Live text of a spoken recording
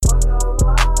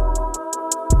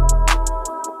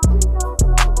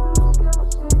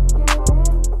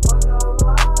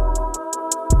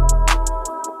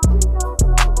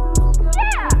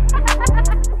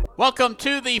Welcome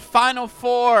to the Final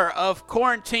Four of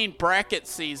quarantine bracket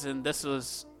season. This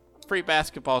was free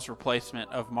basketball's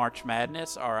replacement of March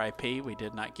Madness, RIP. We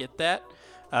did not get that.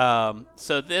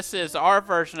 So this is our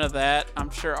version of that.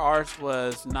 I'm sure ours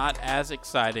was not as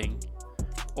exciting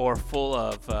or full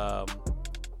of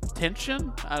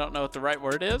tension. I don't know what the right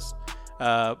word is.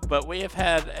 But we have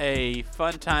had a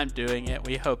fun time doing it.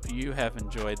 We hope you have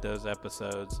enjoyed those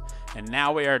episodes. And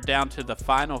now we are down to the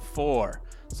Final Four.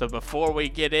 So before we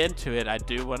get into it, I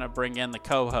do want to bring in the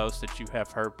co-host that you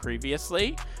have heard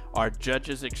previously, our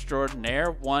judges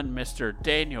extraordinaire, one Mr.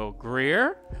 Daniel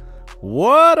Greer.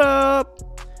 What up?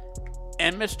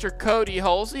 And Mr. Cody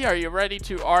Holsey. Are you ready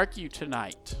to argue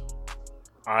tonight?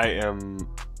 I am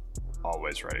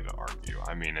always ready to argue.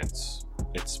 I mean, it's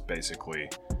basically,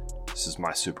 this is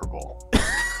my Super Bowl.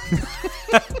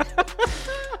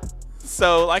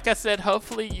 So, like I said,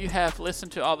 hopefully you have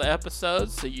listened to all the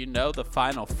episodes so you know the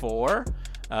Final Four.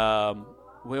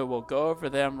 We will go over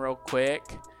them real quick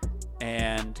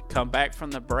and come back from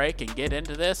the break and get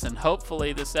into this. And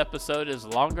hopefully this episode is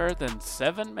longer than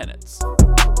 7 minutes.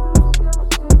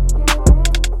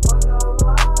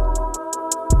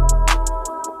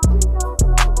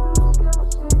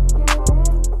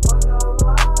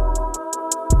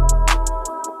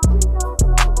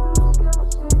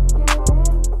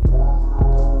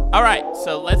 All right,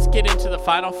 so let's get into the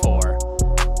Final Four.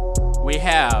 We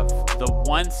have the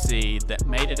 1 seed that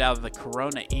made it out of the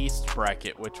Corona East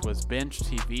bracket, which was binge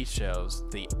TV shows.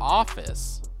 The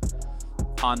Office.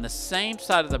 On the same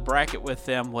side of the bracket with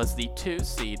them was the 2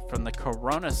 seed from the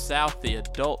Corona South, the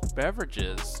adult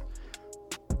beverages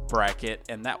bracket,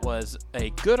 and that was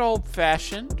a good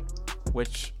old-fashioned,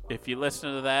 which, if you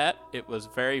listen to that, it was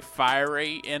very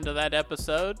fiery into that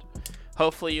episode.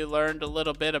 Hopefully you learned a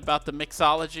little bit about the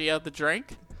mixology of the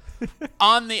drink.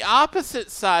 On the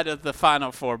opposite side of the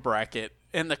Final Four bracket,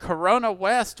 in the Corona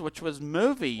West, which was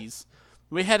movies,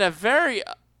 we had a very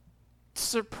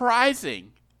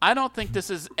surprising, I don't think this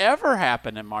has ever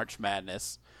happened in March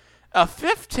Madness, a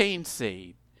 15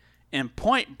 seed in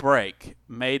Point Break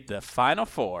made the Final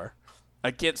Four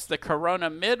against the Corona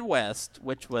Midwest,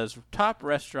 which was top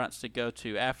restaurants to go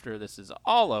to after this is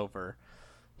all over,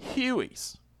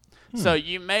 Huey's. So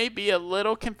you may be a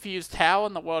little confused. How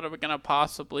in the world are we going to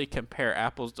possibly compare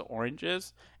apples to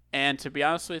oranges? And to be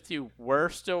honest with you, we're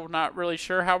still not really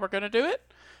sure how we're going to do it.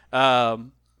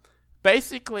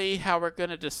 Basically, how we're going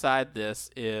to decide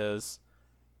this is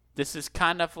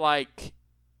kind of like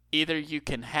either you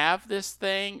can have this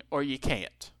thing or you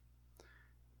can't.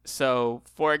 So,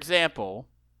 for example,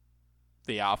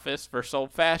 The Office versus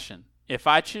Old Fashioned. If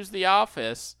I choose The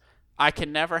Office, I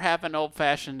can never have an Old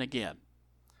Fashioned again.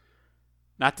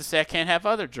 Not to say I can't have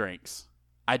other drinks.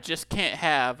 I just can't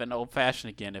have an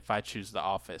old-fashioned again if I choose The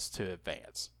Office to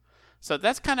advance. So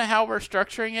that's kind of how we're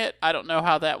structuring it. I don't know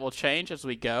how that will change as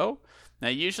we go. Now,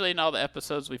 usually in all the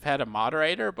episodes we've had a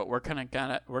moderator, but we're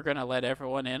gonna let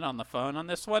everyone in on the phone on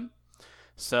this one.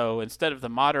 So instead of the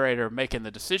moderator making the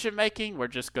decision-making, we're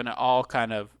just going to all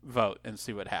kind of vote and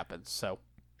see what happens. So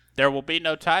there will be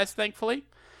no ties, thankfully.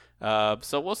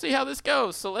 So we'll see how this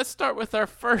goes. So let's start with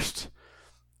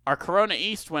our Corona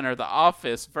East winner, The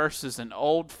Office, versus an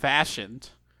old-fashioned.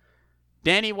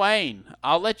 Danny Wayne,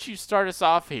 I'll let you start us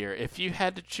off here. If you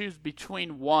had to choose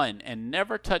between one and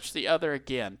never touch the other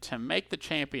again to make the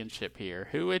championship here,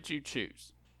 who would you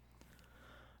choose?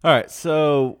 All right,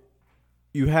 so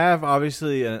you have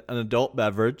obviously an adult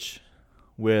beverage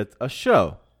with a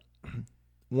show.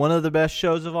 One of the best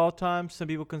shows of all time, some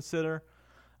people consider.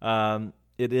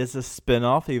 It is a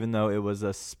spinoff, even though it was a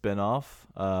spinoff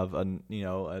of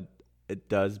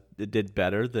it did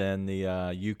better than the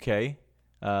UK,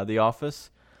 The Office.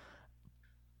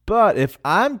 But if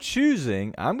I'm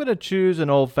choosing, I'm going to choose an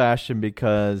old fashioned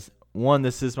because one,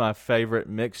 this is my favorite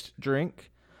mixed drink,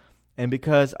 and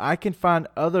because I can find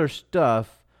other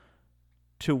stuff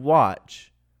to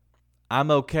watch. I'm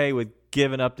okay with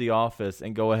giving up The Office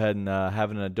and go ahead and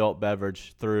having an adult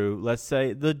beverage through, let's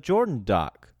say, the Jordan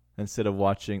doc. Instead of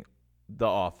watching The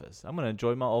Office, I'm going to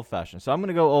enjoy my old-fashioned. So I'm going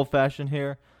to go old-fashioned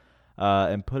here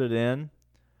and put it in.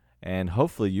 And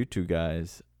hopefully you two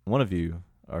guys, one of you,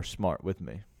 are smart with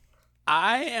me.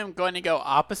 I am going to go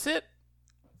opposite.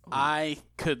 I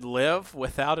could live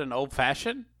without an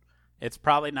old-fashioned. It's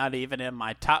probably not even in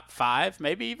my top 5,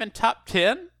 maybe even top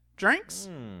 10 drinks,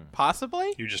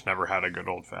 possibly. You just never had a good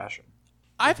old-fashioned.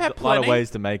 I've had a lot of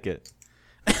ways to make it.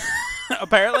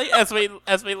 Apparently, as we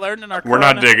learned in our we're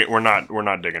not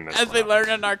digging this. As we learned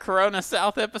in our Corona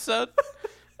South episode,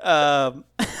 but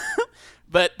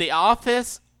The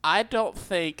Office, I don't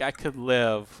think I could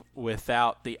live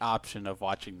without the option of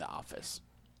watching The Office.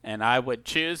 and I would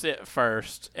choose it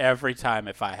first every time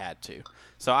if I had to.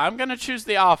 So I'm going to choose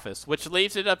The Office, which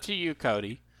leaves it up to you,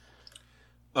 Cody.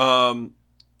 Excuse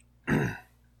me.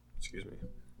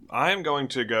 I am going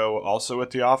to go also with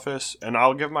The Office, and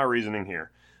I'll give my reasoning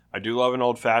here. I do love an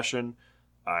old-fashioned.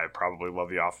 I probably love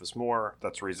The Office more.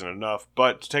 That's reason enough.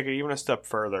 But to take it even a step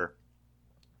further,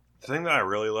 the thing that I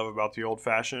really love about the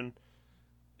old-fashioned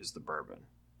is the bourbon.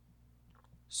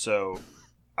 So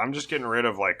I'm just getting rid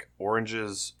of like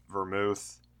oranges,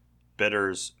 vermouth,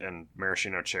 bitters, and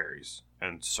maraschino cherries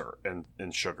and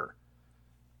sugar.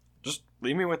 Just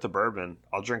leave me with the bourbon.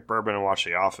 I'll drink bourbon and watch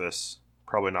The Office.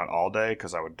 Probably not all day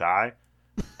because I would die,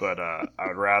 but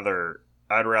I'd rather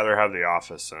have The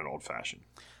Office than an old fashioned.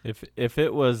 If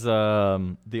it was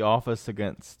The Office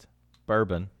against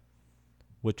bourbon,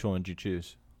 which one would you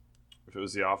choose? If it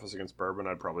was The Office against bourbon,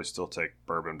 I'd probably still take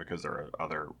bourbon because there are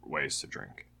other ways to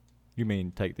drink. You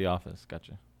mean take The Office?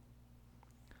 Gotcha.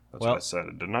 That's what I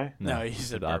said, didn't I? No, you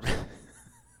said bourbon.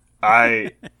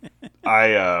 I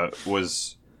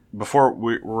was. Before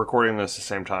we were recording this the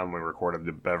same time we recorded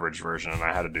the beverage version, and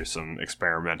I had to do some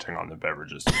experimenting on the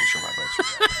beverages to make sure my votes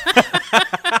were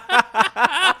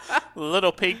right.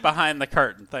 Little peek behind the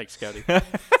curtain. Thanks, Cody.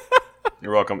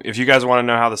 You're welcome. If you guys want to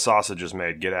know how the sausage is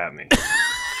made, get at me.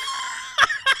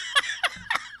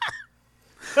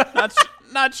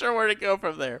 Not sure where to go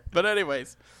from there. But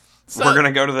anyways. So, we're going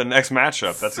to go to the next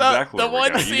matchup. That's exactly what we're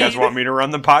going to. You guys want me to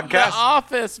run the podcast? The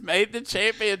Office made the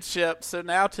championship, so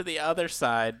now to the other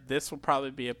side, this will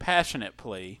probably be a passionate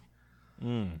plea.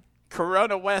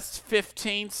 Corona West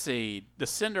 15 seed, the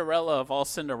Cinderella of all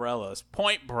Cinderellas,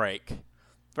 Point Break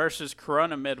versus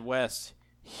Corona Midwest,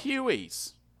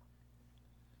 Huey's.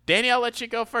 Danny, I'll let you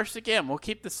go first again. We'll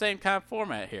keep the same kind of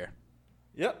format here.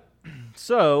 Yep.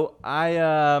 So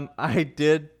I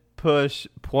did push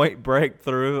Point Break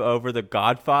through over The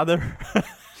Godfather.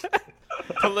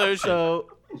 Collusion.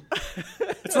 So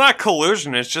it's not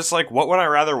collusion. It's just like, what would I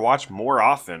rather watch more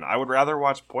often? I would rather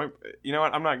watch Point. You know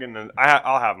what? I'm not getting.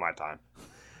 I'll have my time.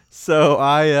 So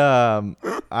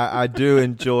I do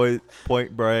enjoy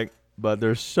Point Break, but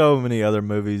there's so many other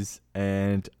movies,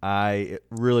 and I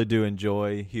really do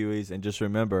enjoy Huey's. And just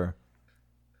remember,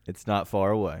 it's not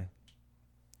far away.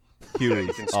 Huey's.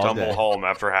 You can stumble home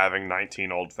after having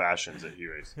 19 old fashions at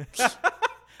Huey's. They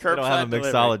don't have a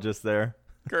mixologist there.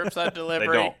 Curbside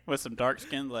delivery with some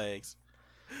dark-skinned legs.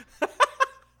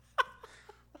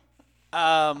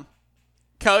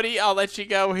 Cody, I'll let you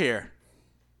go here.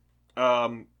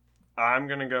 I'm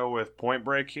gonna go with Point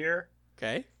Break here.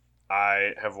 Okay.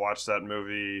 I have watched that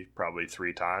movie probably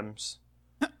 3 times.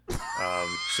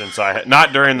 Since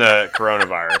not during the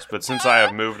coronavirus, but since I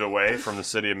have moved away from the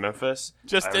city of Memphis,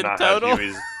 just I have in not total, had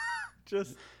Huey's,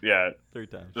 just 3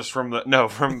 times. Just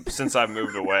since I've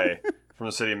moved away from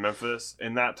the city of Memphis,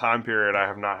 in that time period, I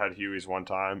have not had Huey's one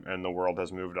time, and the world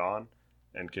has moved on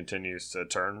and continues to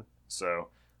turn. So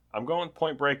I'm going with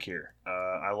Point Break here.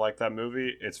 I like that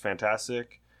movie; it's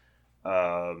fantastic.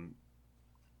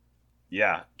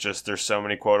 Yeah, just there's so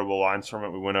many quotable lines from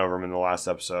it. We went over them in the last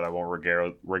episode. I won't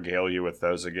regale you with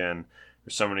those again.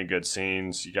 There's so many good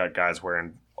scenes. You got guys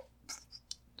wearing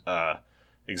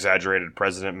exaggerated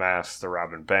president masks. They're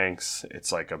robbing banks.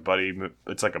 It's like a buddy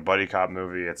cop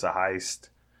movie. It's a heist.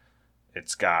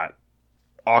 It's got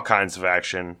all kinds of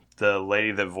action. The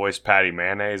lady that voiced Patty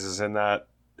Mayonnaise is in that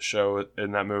show,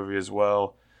 in that movie as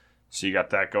well. So you got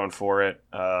that going for it.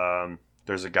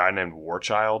 There's a guy named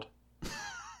Warchild.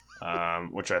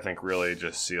 Which I think really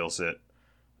just seals it.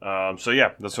 So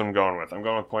yeah, that's what I'm going with. I'm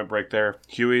going with Point Break there.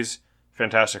 Huey's,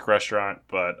 fantastic restaurant,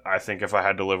 but I think if I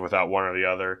had to live without one or the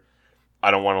other, I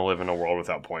don't want to live in a world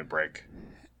without Point Break.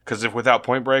 Because if without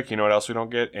Point Break, you know what else we don't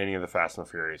get? Any of the Fast and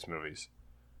the Furious movies.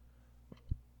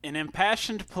 An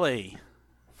impassioned plea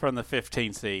from the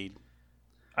 15 seed.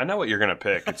 I know what you're going to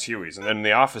pick. It's Huey's. And then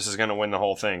The Office is going to win the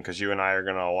whole thing because you and I are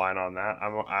going to align on that.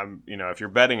 I'm, if you're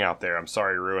betting out there, I'm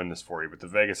sorry to ruin this for you, but the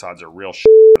Vegas odds are real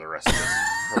shit for the rest of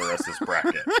this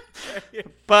bracket.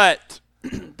 But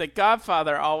The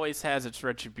Godfather always has its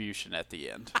retribution at the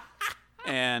end.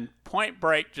 And Point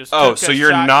Break just so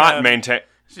you're not maintaining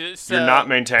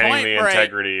the Break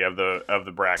integrity of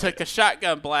the bracket. Took a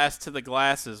shotgun blast to the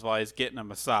glasses while he's getting a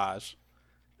massage.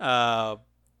 No,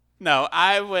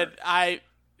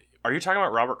 Are you talking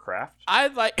about Robert Kraft? I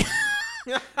like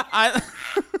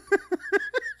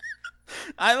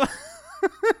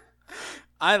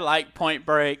I like Point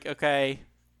Break, okay?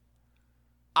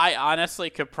 I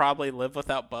honestly could probably live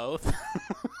without both.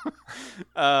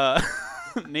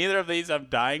 Neither of these I'm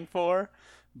dying for,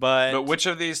 but which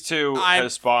of these two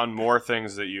has spawned more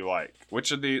things that you like?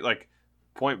 Which of the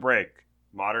Point Break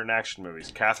Modern action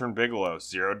movies. Catherine Bigelow,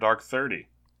 Zero Dark 30.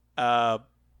 I'm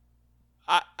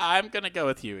gonna go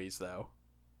with Huey's though.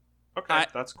 Okay,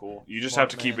 that's cool. You just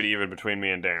Smart have to keep man. it even between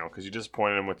me and Daniel because you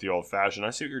disappointed him with the old fashioned. I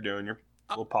see what you're doing. You're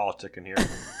a little politicking here.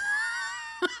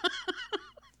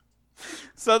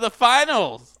 So the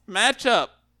finals matchup: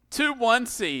 2-1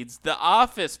 seeds, The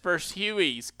Office versus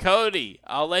Huey's. Cody,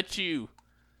 I'll let you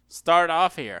start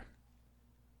off here.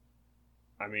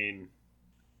 I mean,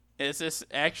 Is this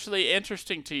actually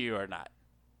interesting to you or not?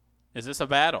 Is this a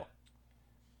battle?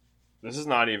 this is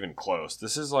not even close.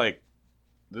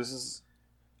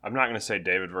 I'm not going to say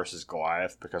David versus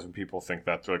Goliath because when people think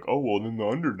that, they're like, oh, well, then the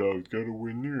underdog's got to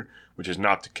win there, which is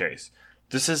not the case.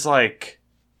 This is like,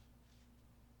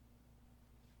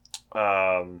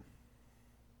 The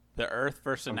Earth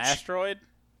versus an asteroid?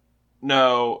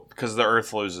 no, because the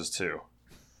Earth loses too,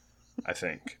 I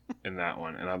think, in that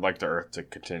one. And I'd like the Earth to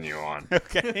continue on.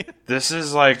 Okay. This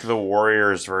is like the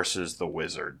Warriors versus the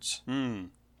Wizards. Hmm.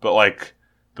 But like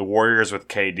the Warriors with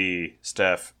KD,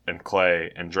 Steph, and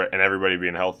Clay, and everybody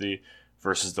being healthy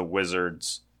versus the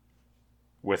Wizards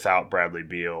without Bradley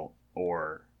Beal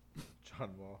or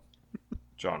John Wall.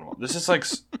 This is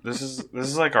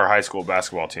like our high school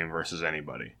basketball team versus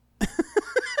anybody.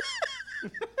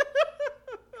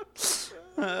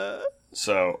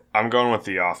 So I'm going with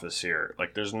The Office here.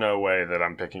 Like, there's no way that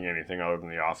I'm picking anything other than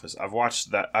The Office. I've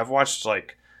watched The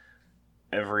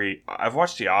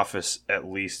Office at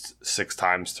least 6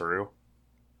 times through.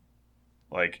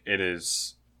 Like, it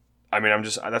is. I mean,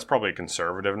 that's probably a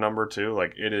conservative number too.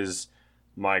 Like, it is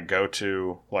my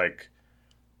go-to. Like,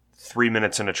 3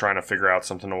 minutes into trying to figure out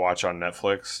something to watch on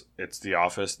Netflix, it's The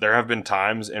Office. There have been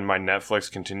times in my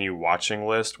Netflix continue watching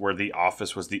list where The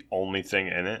Office was the only thing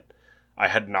in it. I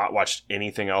had not watched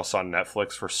anything else on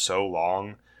Netflix for so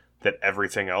long that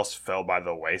everything else fell by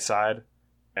the wayside,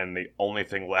 and the only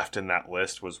thing left in that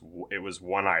list was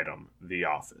one item, The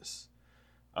Office.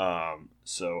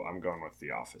 So I'm going with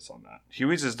The Office on that.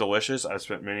 Huey's is delicious. I've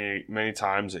spent many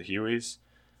times at Huey's.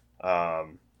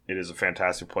 It is a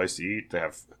fantastic place to eat. They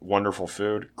have wonderful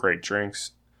food, great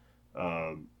drinks.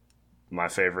 My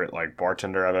favorite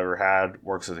bartender I've ever had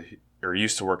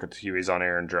used to work at the Huey's on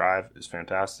Aaron Drive. Is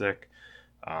fantastic.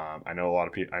 I know a lot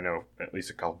of people. I know at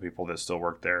least a couple people that still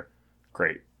work there.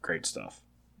 Great stuff.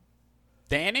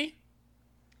 Danny?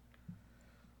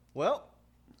 Well,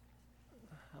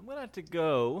 I'm going to have to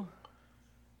go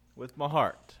with my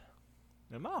heart.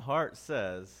 And my heart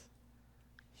says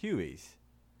Huey's.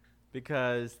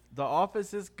 Because The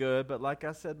Office is good, but like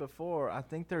I said before, I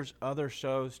think there's other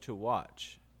shows to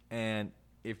watch. And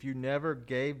if you never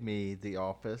gave me The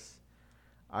Office,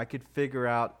 I could figure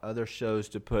out other shows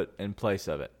to put in place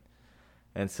of it.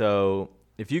 And so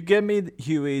if you give me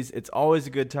Huey's, it's always a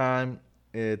good time.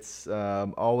 It's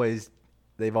they've always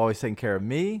taken care of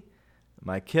me,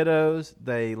 my kiddos.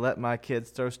 They let my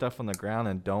kids throw stuff on the ground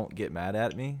and don't get mad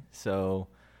at me. So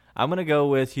I'm going to go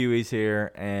with Huey's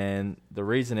here. And the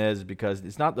reason is because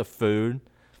it's not the food.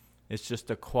 It's just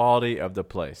the quality of the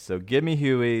place. So give me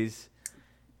Huey's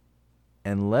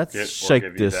and let's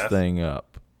shake this thing up.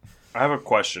 I have a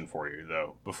question for you,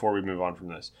 though, before we move on from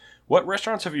this. What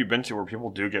restaurants have you been to where people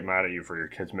do get mad at you for your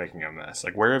kids making a mess?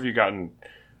 Like, where have you gotten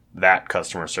that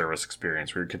customer service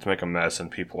experience where your kids make a mess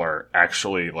and people are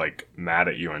actually, mad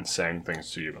at you and saying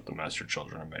things to you about the mess your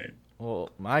children have made? Well,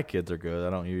 my kids are good.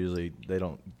 They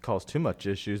don't cause too much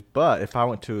issues. But if I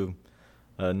went to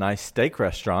a nice steak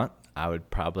restaurant, I would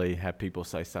probably have people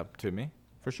say something to me,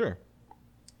 for sure.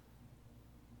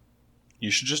 You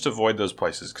should just avoid those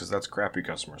places because that's crappy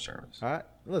customer service.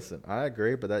 Listen, I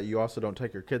agree, but that you also don't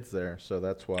take your kids there, so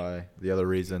that's why the other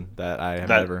reason that I have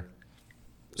never.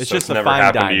 It's so just it's never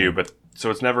happened to you, but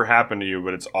it's never happened to you,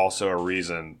 but it's also a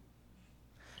reason.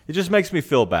 It just makes me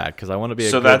feel bad because I want to be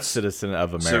a good citizen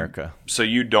of America. So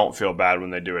you don't feel bad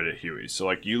when they do it at Huey's. So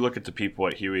you look at the people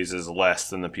at Huey's as less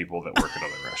than the people that work at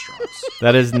other restaurants.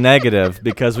 That is negative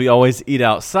because we always eat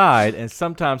outside, and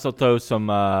sometimes they'll throw some,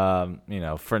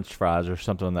 French fries or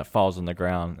something that falls on the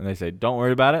ground, and they say, "Don't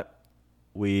worry about it.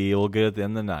 We will get it at the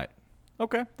end of the night."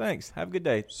 Okay, thanks. Have a good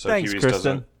day. So thanks, Huey's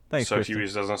Kristen. Kristen.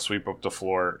 Huey's doesn't sweep up the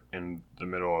floor in the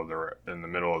middle of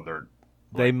their.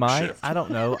 They might. Shift. I don't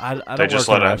know. I don't They just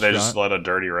work in they just let a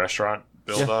dirty restaurant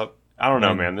build up. I don't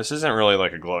know, man. This isn't really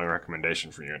like a glowing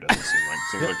recommendation for you. It doesn't seem like.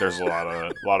 It seems like there's a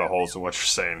lot of holes in what you're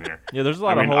saying here. Yeah, there's a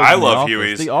lot of holes. I in love the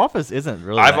Huey's. The Office isn't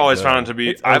really. I've always good. found it to be.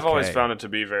 It's I've okay. always found it to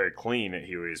be very clean at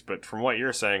Huey's. But from what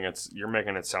you're saying, you're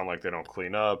making it sound like they don't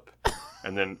clean up.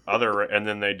 and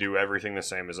then they do everything the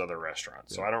same as other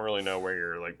restaurants. So I don't really know where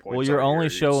your like points. Well, your are only here.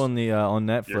 show on the on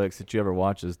Netflix that you ever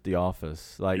watch is The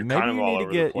Office. Like you're maybe kind of you all need to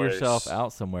over the get yourself place.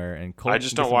 out somewhere and I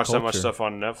just don't watch that much culture. stuff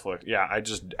on Netflix. Yeah, I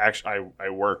just actually I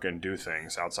work and do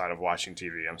things outside of watching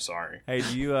TV. I'm sorry. Hey,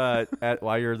 do you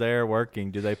while you're there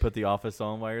working, do they put The Office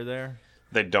on while you're there?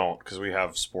 They don't, because we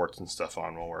have sports and stuff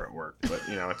on while we're at work. But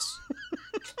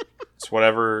it's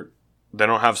whatever. They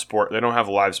don't have sport. They don't have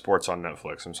live sports on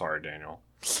Netflix. I'm sorry, Daniel.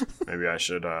 Maybe I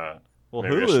should. Well,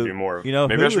 maybe Hulu, I should be more. You know,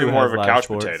 maybe Hulu I should be more of has a live couch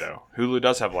sports. potato. Hulu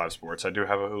does have live sports. I do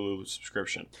have a Hulu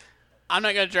subscription. I'm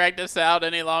not going to drag this out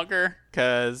any longer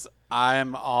because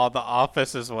I'm all The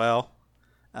Office as well.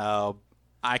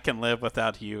 I can live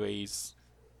without Huey's.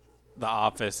 The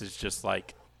Office is just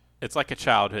like, it's like a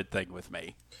childhood thing with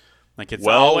me. Like it's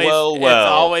always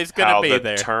going to be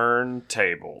there.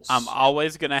 Turntables. I'm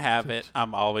always going to have it.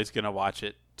 I'm always going to watch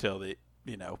it till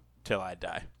I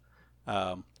die.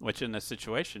 Which in this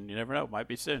situation, you never know, might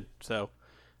be soon. So,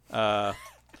 okay,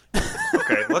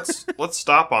 let's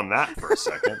stop on that for a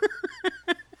second.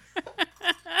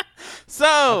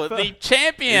 So the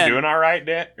champion. Are you doing all right,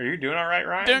 Dan? Are you doing all right,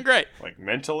 Ryan? Doing great. Like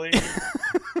mentally,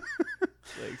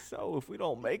 Like, so if we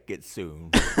don't make it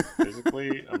soon,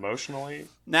 physically, emotionally,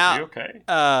 now, are you okay?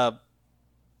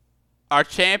 Our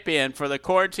champion for the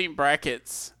quarantine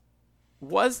brackets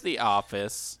was The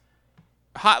Office.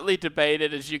 Hotly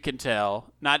debated, as you can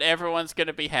tell. Not everyone's going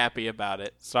to be happy about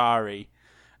it. Sorry.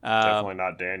 Definitely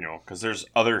not Daniel, because there's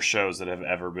other shows that have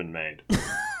ever been made.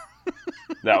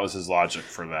 That was his logic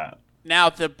for that. Now,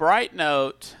 the bright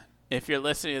note, if you're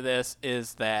listening to this,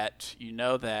 is that you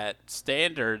know that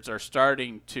standards are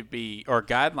starting to be, or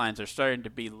guidelines are starting to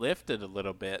be lifted a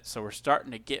little bit. So we're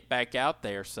starting to get back out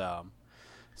there some.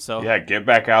 So Yeah, get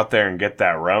back out there and get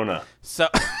that Rona. So,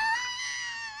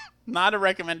 not a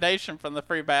recommendation from the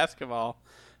Free Basketball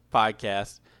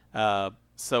podcast.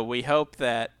 So we hope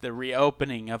that the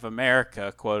reopening of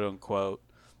America, quote unquote,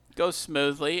 goes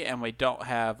smoothly and we don't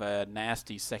have a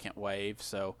nasty second wave.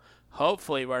 So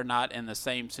hopefully we're not in the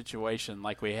same situation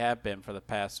like we have been for the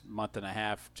past month and a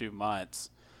half, 2 months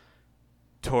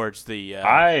towards the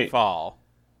fall.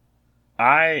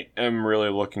 I am really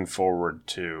looking forward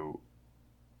to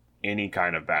any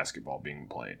kind of basketball being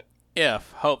played.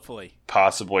 Hopefully.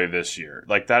 Possibly this year.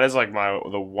 Like, that is like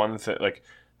the one thing, like,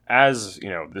 as you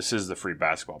know, this is the Free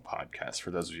Basketball podcast. For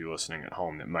those of you listening at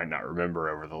home that might not remember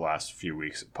over the last few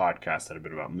weeks of podcasts that have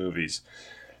been about movies,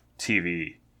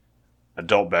 TV,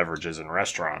 adult beverages, and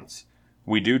restaurants,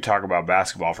 we do talk about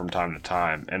basketball from time to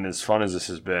time. And as fun as this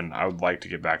has been, I would like to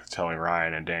get back to telling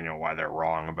Ryan and Daniel why they're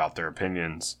wrong about their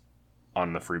opinions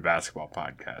on the Free Basketball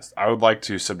podcast. I would like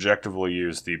to subjectively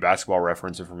use the basketball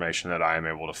reference information that I am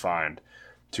able to find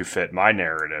to fit my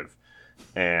narrative,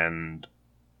 and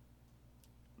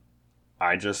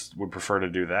I just would prefer to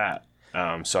do that.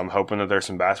 So I'm hoping that there's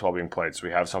some basketball being played, so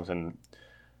we have something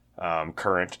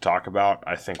current to talk about.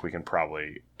 I think we can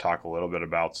probably talk a little bit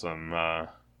about some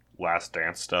Last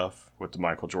Dance stuff with the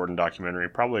Michael Jordan documentary.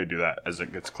 Probably do that as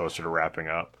it gets closer to wrapping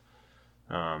up.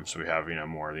 So we have,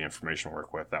 more of the information to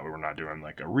work with. That way we're not doing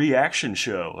like a reaction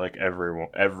show like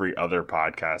every other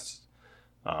podcast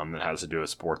that has to do with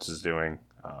sports is doing.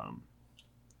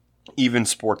 Even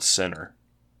Sports Center.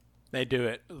 They do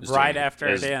it right after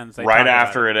it ends. Right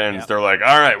after it ends, Yep. They're like,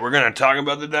 all right, we're going to talk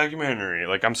about the documentary.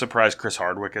 Like, I'm surprised Chris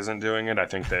Hardwick isn't doing it. I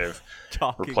think they've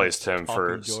replaced him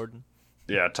for Jordan.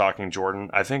 Yeah, Talking Jordan.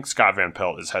 I think Scott Van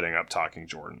Pelt is heading up Talking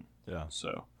Jordan. Yeah.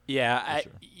 So Yeah,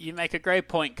 sure. You make a great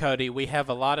point, Cody. We have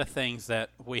a lot of things that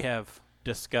we have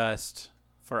discussed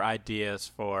for ideas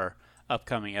for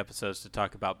upcoming episodes to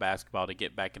talk about basketball to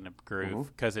get back in the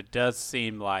groove, because it does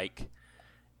seem like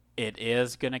it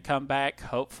is going to come back,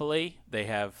 hopefully. They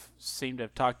seem to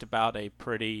have talked about a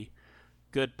pretty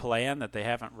good plan that they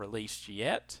haven't released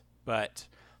yet, but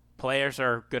players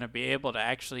are going to be able to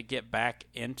actually get back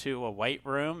into a weight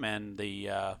room and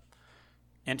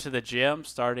into the gym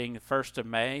starting the 1st of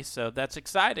May, so that's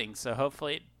exciting. So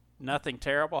hopefully nothing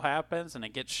terrible happens and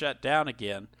it gets shut down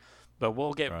again, but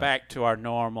we'll get back to our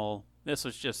normal. This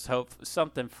was just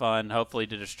something fun, hopefully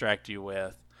to distract you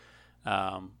with.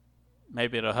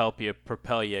 Maybe it'll help you,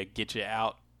 propel you, get you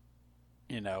out,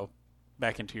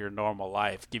 back into your normal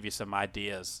life, give you some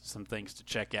ideas, some things to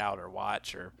check out or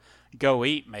watch or go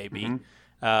eat maybe.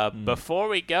 Before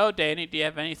we go, Danny, do you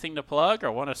have anything to plug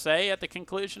or want to say at the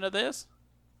conclusion of this?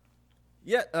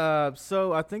 Yeah,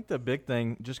 so I think the big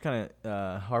thing, just kind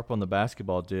of harp on the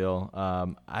basketball deal.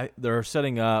 They're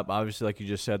setting up, obviously, like you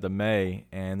just said, the May,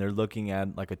 and they're looking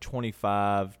at like a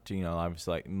 25 to,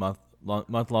 obviously like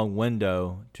month-long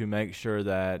window to make sure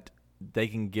that they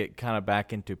can get kind of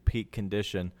back into peak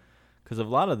condition. because a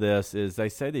lot of this is they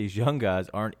say these young guys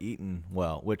aren't eating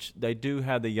well, which they do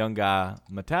have the young guy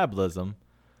metabolism,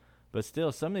 but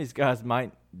still some of these guys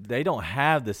they don't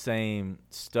have the same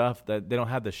stuff, that they don't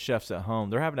have the chefs at home.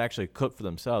 They're having to actually cook for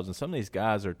themselves, and some of these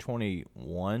guys are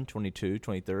 21, 22,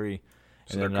 23.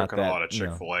 So they're cooking a lot of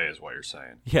Chick-fil-A is what you're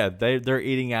saying. Yeah, they're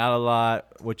eating out a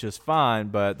lot, which is fine,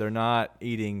 but they're not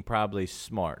eating probably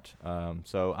smart.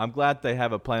 So I'm glad they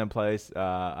have a plan in place.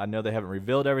 I know they haven't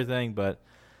revealed everything, but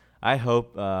I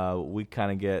hope we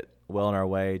kind of get well on our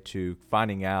way to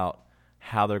finding out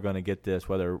how they're going to get this,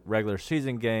 whether regular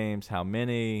season games, how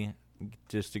many,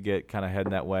 just to get kind of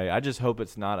heading that way. I just hope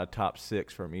it's not a top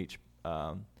 6 from each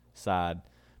side,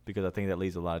 because I think that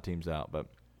leaves a lot of teams out. But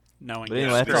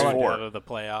anyway, that's all out of the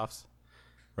playoffs.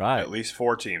 Right. At least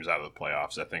 4 teams out of the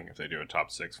playoffs, I think, if they do a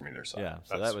top 6 from either side. Yeah,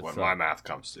 so that's that what suck. my math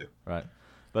comes to. Right.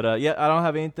 But, yeah, I don't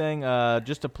have anything.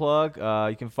 Just a plug.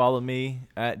 You can follow me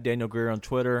at Daniel Greer on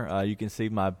Twitter. You can see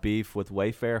my beef with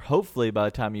Wayfair. Hopefully, by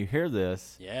the time you hear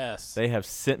this, yes, they have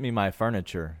sent me my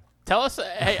furniture. Tell us.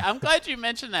 Hey, I'm glad you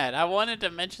mentioned that. I wanted to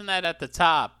mention that at the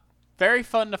top. Very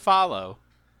fun to follow.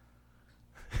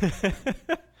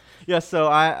 Yeah,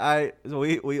 so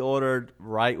we ordered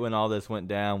right when all this went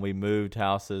down. We moved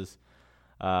houses.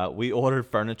 We ordered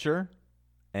furniture,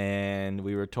 and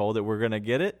we were told that we're going to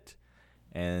get it.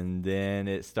 And then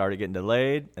it started getting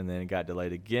delayed, and then it got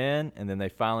delayed again. And then they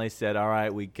finally said, all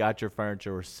right, we got your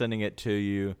furniture. We're sending it to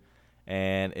you.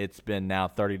 And it's been now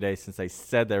 30 days since they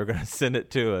said they were going to send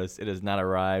it to us. It has not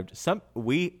arrived.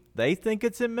 They think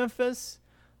it's in Memphis.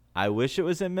 I wish it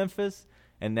was in Memphis.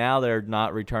 And now they're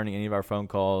not returning any of our phone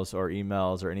calls or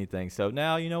emails or anything. So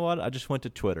now, you know what? I just went to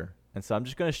Twitter. And so I'm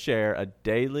just going to share a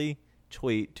daily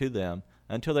tweet to them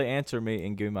until they answer me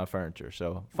and give me my furniture.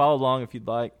 So follow along if you'd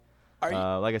like.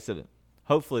 Like I said,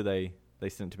 hopefully they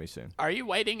send it to me soon. Are you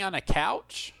waiting on a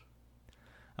couch?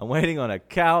 I'm waiting on a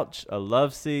couch, a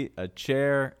love seat, a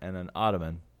chair, and an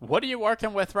ottoman. What are you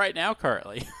working with right now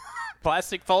currently?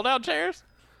 Plastic fold-out chairs?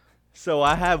 So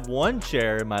I have one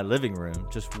chair in my living room,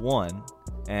 just one.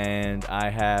 And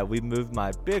we moved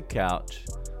my big couch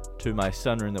to my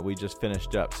sunroom that we just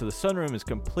finished up. So the sunroom is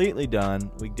completely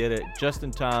done. We did it just in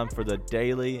time for the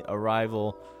daily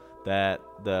arrival that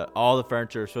all the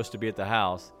furniture is supposed to be at the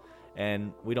house.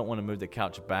 And we don't want to move the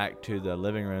couch back to the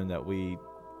living room that we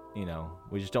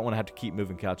just don't want to have to keep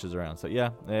moving couches around. So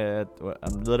yeah,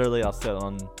 I'll sit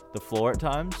on the floor at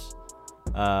times.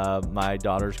 My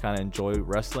daughters kind of enjoy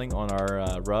wrestling on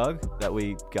our rug that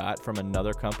we got from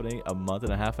another company a month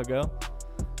and a half ago.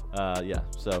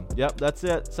 So yep, that's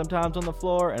it. Sometimes on the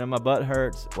floor, and then my butt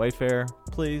hurts. Wayfair,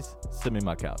 please send me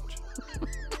my couch.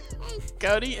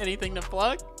 Cody, anything to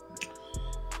plug?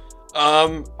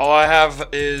 All I have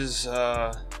is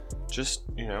just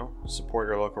support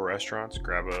your local restaurants.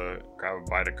 Grab a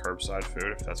bite of curbside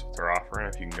food if that's what they're offering.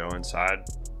 If you can go inside,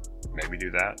 maybe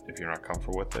do that. If you're not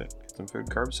comfortable with it, get some food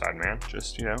curbside, man.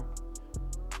 Just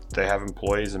they have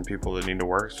employees and people that need to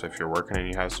work. So if you're working and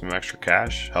you have some extra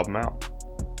cash, help them out.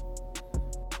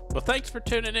 Well, thanks for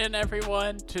tuning in,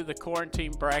 everyone, to the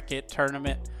Quarantine Bracket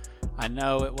Tournament. I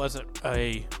know it wasn't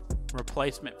a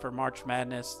replacement for March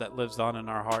Madness that lives on in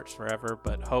our hearts forever,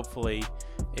 but hopefully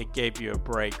it gave you a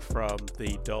break from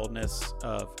the dullness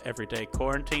of everyday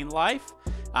quarantine life.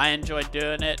 I enjoyed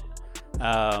doing it.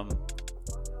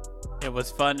 It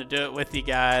was fun to do it with you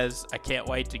guys. I can't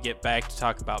wait to get back to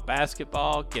talk about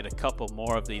basketball, get a couple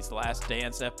more of these Last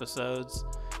Dance episodes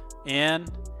in,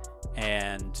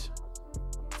 and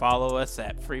follow us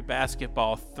at Free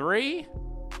Basketball 3.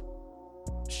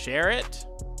 Share it.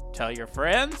 Tell your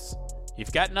friends.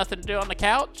 You've got nothing to do on the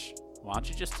couch? Why don't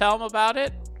you just tell them about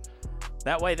it?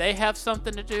 That way they have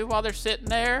something to do while they're sitting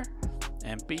there.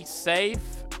 And be safe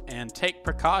and take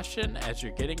precaution as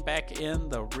you're getting back in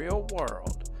the real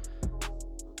world.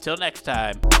 Till next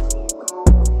time.